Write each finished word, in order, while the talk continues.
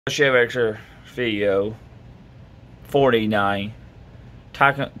Share extra video 49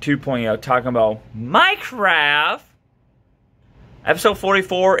 2.0 talking about Minecraft. Episode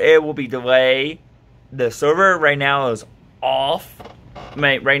 44, it will be delayed. The server right now is off.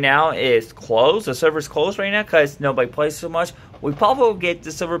 Right now it's closed. The server's closed right now because nobody plays so much. We probably will get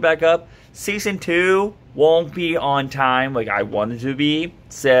the server back up. Season 2 won't be on time like I wanted to be.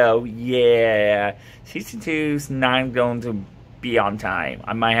 So yeah, Season 2's not going to be on time.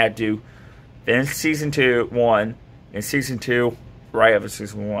 I might have to finish Season 1 and Season 2 right after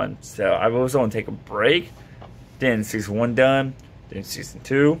Season 1. So I was going to take a break. Then Season 1 done. Then Season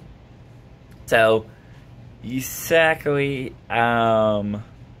 2. So exactly not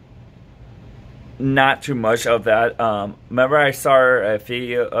too much of that. Remember I started a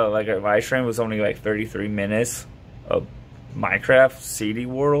video like a live stream was only like 33 minutes of Minecraft CD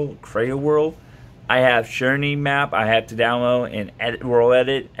World, Creative World. I have Journey map I have to download and edit, world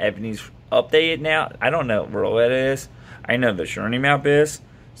edit. Everything's updated now. I don't know what world edit is. I know the Journey map is.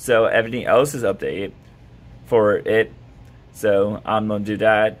 So everything else is updated for it. So I'm gonna do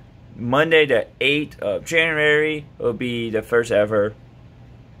that. Monday the 8th of January will be the first ever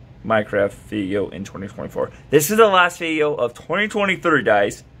Minecraft video in 2024. This is the last video of 2023,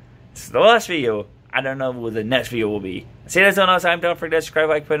 guys. This is the last video. I don't know what the next video will be. See you guys on time. Don't forget to subscribe,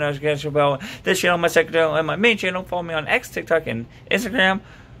 like, put a notification bell. This channel, my second channel, and my main channel. Follow me on X, TikTok, and Instagram.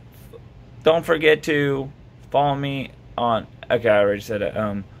 Don't forget to follow me on. Okay, I already said it.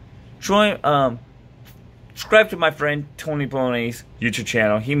 Subscribe to my friend Tony Polony's YouTube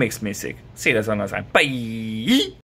channel. He makes music. See you guys on time. Bye.